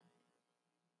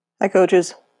Hi,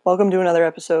 coaches. Welcome to another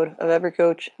episode of Every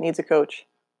Coach Needs a Coach,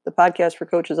 the podcast for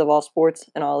coaches of all sports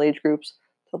and all age groups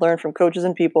to learn from coaches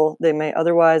and people they may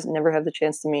otherwise never have the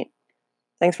chance to meet.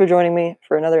 Thanks for joining me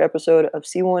for another episode of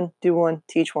See One, Do One,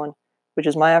 Teach One, which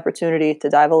is my opportunity to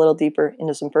dive a little deeper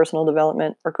into some personal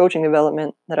development or coaching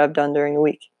development that I've done during the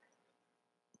week.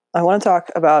 I want to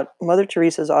talk about Mother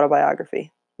Teresa's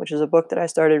autobiography, which is a book that I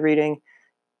started reading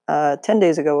 10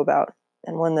 days ago about,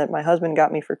 and one that my husband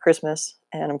got me for Christmas,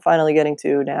 and I'm finally getting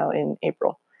to now in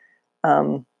April.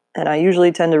 And I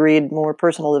usually tend to read more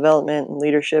personal development and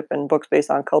leadership and books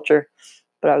based on culture,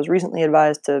 but I was recently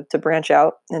advised to branch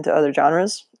out into other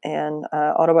genres, and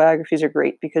autobiographies are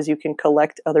great because you can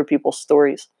collect other people's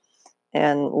stories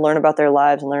and learn about their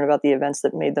lives and learn about the events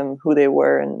that made them who they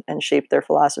were and shaped their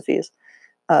philosophies.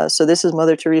 So this is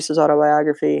Mother Teresa's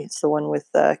autobiography. It's the one with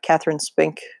Catherine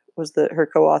Spink was her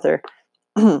co-author.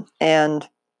 And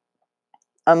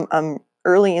I'm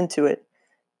early into it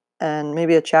and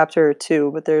maybe a chapter or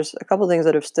two, but there's a couple things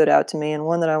that have stood out to me and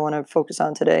one that I want to focus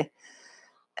on today.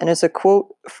 And it's a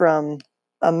quote from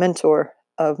a mentor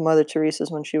of Mother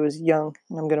Teresa's when she was young.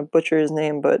 And I'm going to butcher his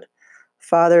name, but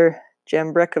Father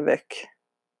Jambrekovic,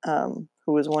 who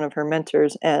was one of her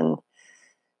mentors. And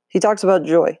he talks about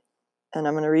joy. And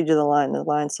I'm going to read you the line. The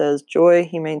line says, "Joy,"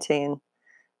 he maintained,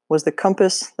 "was the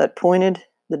compass that pointed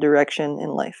the direction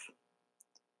in life."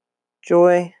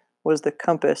 Joy was the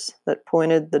compass that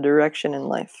pointed the direction in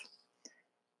life.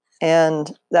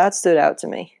 And that stood out to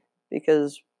me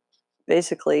because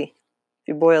basically, if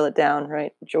you boil it down,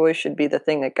 right, joy should be the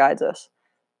thing that guides us,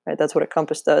 right? That's what a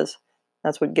compass does.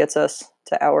 That's what gets us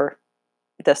to our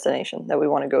destination that we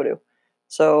want to go to.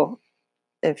 So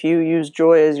if you use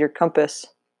joy as your compass,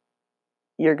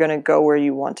 you're going to go where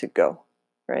you want to go,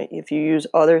 right? If you use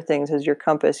other things as your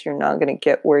compass, you're not going to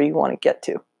get where you want to get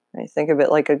to. Right? Think of it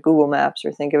like a Google Maps,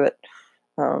 or think of it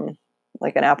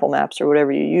like an Apple Maps, or whatever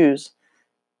you use.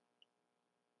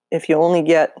 If you only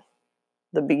get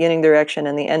the beginning direction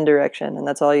and the end direction, and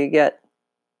that's all you get,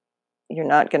 you're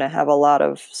not going to have a lot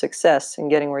of success in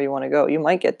getting where you want to go. You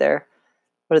might get there,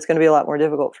 but it's going to be a lot more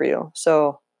difficult for you.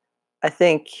 So I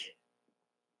think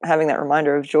having that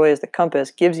reminder of joy as the compass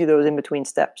gives you those in-between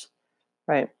steps,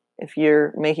 right? If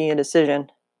you're making a decision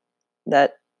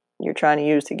that you're trying to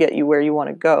use to get you where you want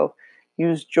to go,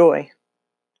 use joy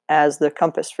as the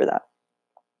compass for that.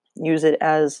 Use it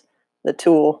as the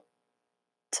tool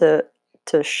to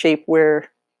shape where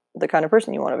the kind of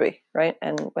person you want to be, right?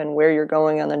 And where you're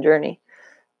going on the journey.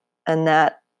 And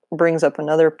that brings up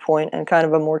another point, and kind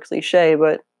of a more cliche,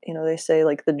 but they say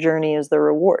like the journey is the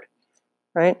reward,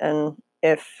 right? And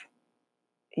if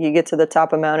you get to the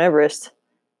top of Mount Everest,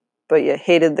 but you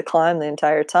hated the climb the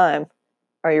entire time,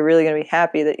 are you really going to be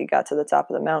happy that you got to the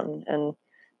top of the mountain? And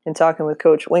in talking with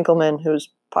Coach Winkleman, whose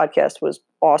podcast was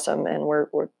awesome, and we're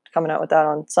coming out with that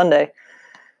on Sunday,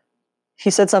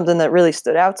 he said something that really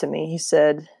stood out to me. He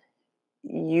said,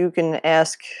 you can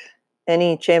ask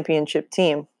any championship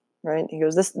team, right? He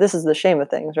goes, this is the shame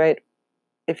of things, right?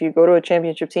 If you go to a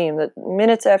championship team, that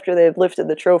minutes after they've lifted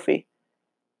the trophy,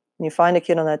 and you find a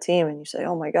kid on that team and you say,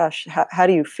 "Oh my gosh, how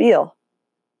do you feel?"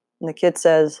 And the kid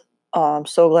says, "Oh, I'm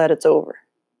so glad it's over."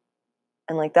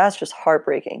 And like, that's just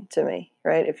heartbreaking to me,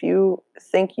 right? If you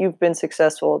think you've been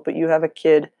successful, but you have a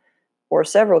kid or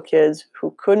several kids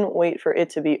who couldn't wait for it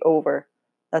to be over,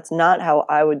 that's not how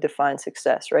I would define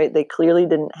success, right? They clearly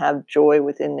didn't have joy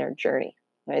within their journey,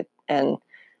 right? And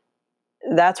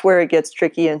that's where it gets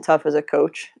tricky and tough as a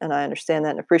coach. And I understand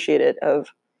that and appreciate it.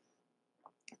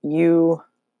 Joy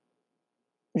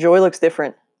looks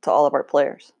different to all of our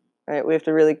players, right? We have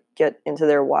to really get into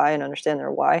their why and understand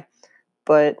their why.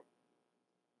 But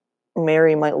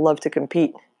Mary might love to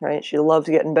compete, right? She loves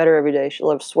getting better every day. She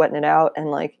loves sweating it out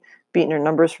and like beating her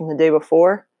numbers from the day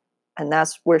before. And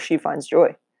that's where she finds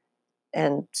joy.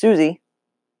 And Susie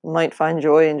might find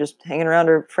joy in just hanging around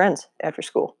her friends after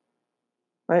school,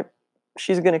 right?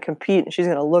 She's going to compete and she's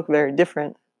going to look very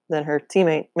different than her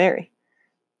teammate, Mary.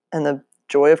 And the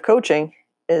joy of coaching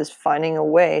is finding a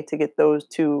way to get those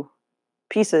two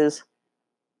pieces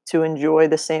to enjoy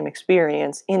the same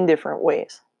experience in different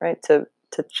ways, right? To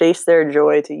chase their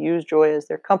joy, to use joy as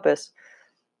their compass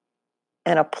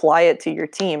and apply it to your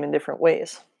team in different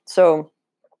ways. So,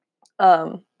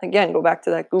 again, go back to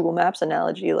that Google Maps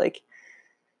analogy. Like,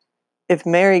 if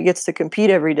Mary gets to compete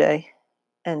every day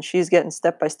and she's getting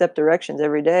step-by-step directions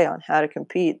every day on how to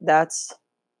compete, that's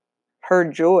her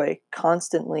joy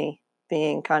constantly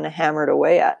being kind of hammered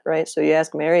away at, right? So you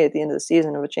ask Mary at the end of the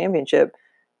season of a championship,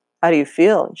 how do you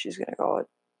feel? And she's going to go,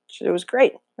 it was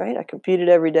great, right? I competed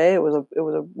every day. It was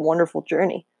a wonderful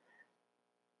journey.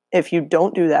 If you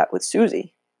don't do that with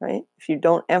Susie, right? If you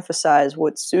don't emphasize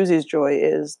what Susie's joy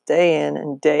is day in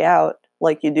and day out,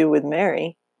 like you do with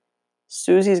Mary,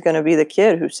 Susie's going to be the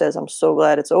kid who says, I'm so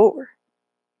glad it's over,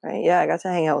 right? Yeah, I got to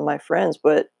hang out with my friends,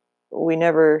 but we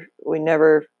never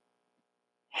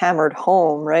hammered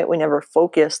home, right? We never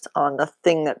focused on the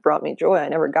thing that brought me joy. I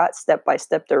never got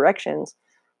step-by-step directions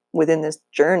within this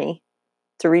journey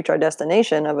to reach our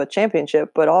destination of a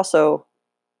championship, but also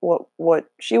what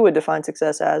she would define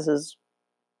success as is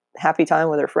happy time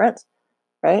with her friends,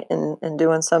 right? And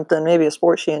doing something, maybe a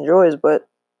sport she enjoys, but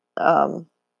um,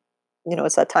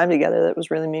 it's that time together that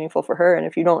was really meaningful for her. And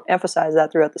if you don't emphasize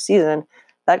that throughout the season,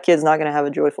 that kid's not going to have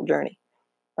a joyful journey.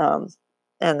 Um,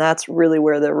 and that's really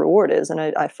where the reward is. And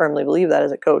I firmly believe that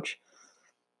as a coach.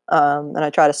 And I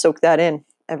try to soak that in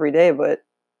every day. But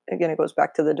again, it goes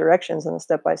back to the directions and the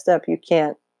step by step. You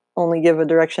can't only give a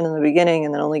direction in the beginning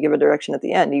and then only give a direction at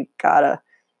the end. You gotta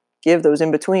give those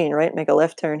in between, right? Make a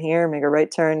left turn here, make a right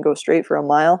turn, go straight for a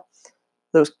mile.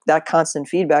 That constant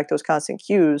feedback, those constant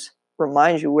cues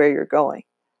remind you where you're going.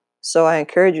 So I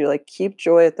encourage you, like, keep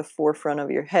joy at the forefront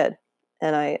of your head.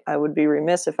 And I would be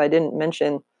remiss if I didn't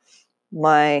mention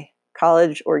my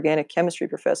college organic chemistry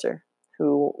professor,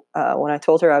 who, when I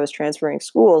told her I was transferring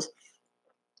schools,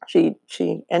 she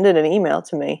ended an email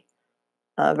to me,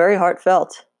 very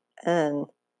heartfelt, and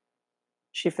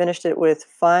she finished it with,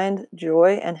 "Find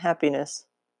joy and happiness,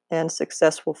 and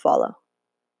success will follow."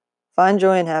 Find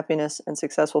joy and happiness, and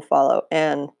success will follow.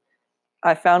 And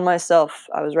I found myself,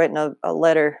 I was writing a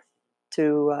letter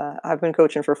to, I've been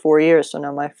coaching for 4 years, so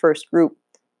now my first group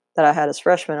that I had as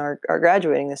freshmen are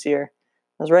graduating this year.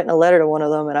 I was writing a letter to one of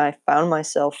them, and I found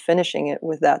myself finishing it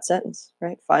with that sentence,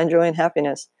 right? Find joy and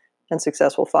happiness, and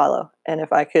success will follow. And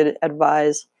if I could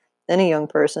advise any young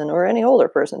person, or any older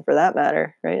person for that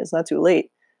matter, right? It's not too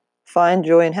late. Find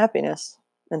joy and happiness,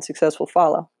 and success will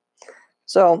follow.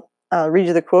 So I'll read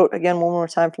you the quote again one more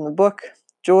time from the book.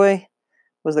 Joy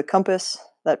was the compass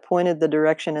that pointed the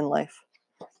direction in life.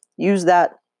 Use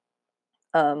that.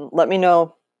 Let me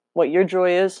know what your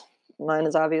joy is. Mine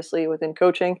is obviously within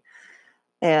coaching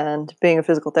and being a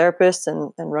physical therapist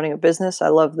and running a business. I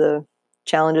love the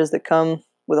challenges that come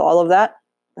with all of that.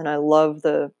 And I love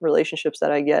the relationships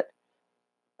that I get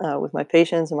with my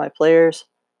patients and my players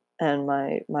and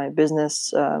my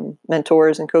business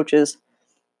mentors and coaches.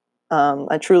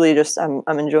 I truly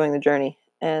I'm enjoying the journey.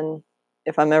 And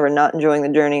if I'm ever not enjoying the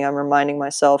journey, I'm reminding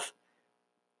myself,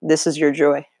 this is your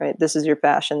joy, right? This is your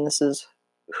passion. This is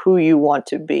who you want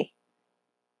to be.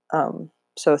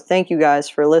 So thank you guys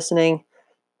for listening.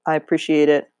 I appreciate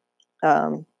it.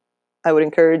 I would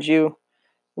encourage you.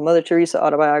 The Mother Teresa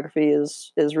autobiography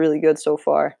is really good so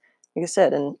far. Like I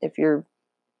said, and if you're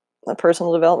a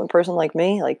personal development person like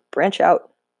me, like, branch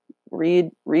out,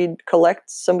 read, collect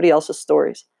somebody else's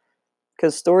stories,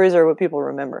 because stories are what people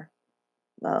remember,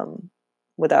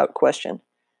 without question.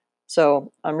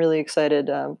 So I'm really excited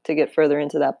to get further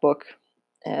into that book,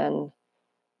 and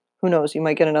who knows, you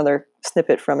might get another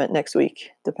snippet from it next week,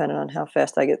 depending on how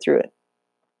fast I get through it.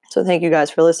 So thank you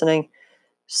guys for listening.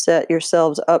 Set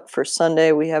yourselves up for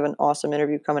Sunday. We have an awesome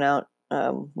interview coming out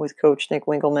with Coach Nick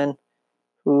Winkelman,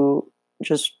 who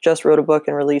just wrote a book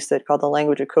and released it called The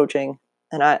Language of Coaching.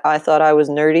 And I thought I was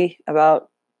nerdy about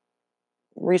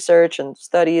research and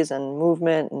studies and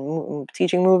movement and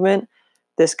teaching movement.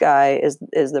 This guy is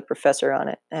the professor on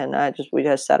it, and we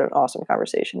just had an awesome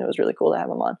conversation. It was really cool to have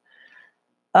him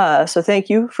on. So thank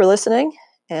you for listening,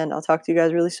 and I'll talk to you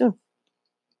guys really soon.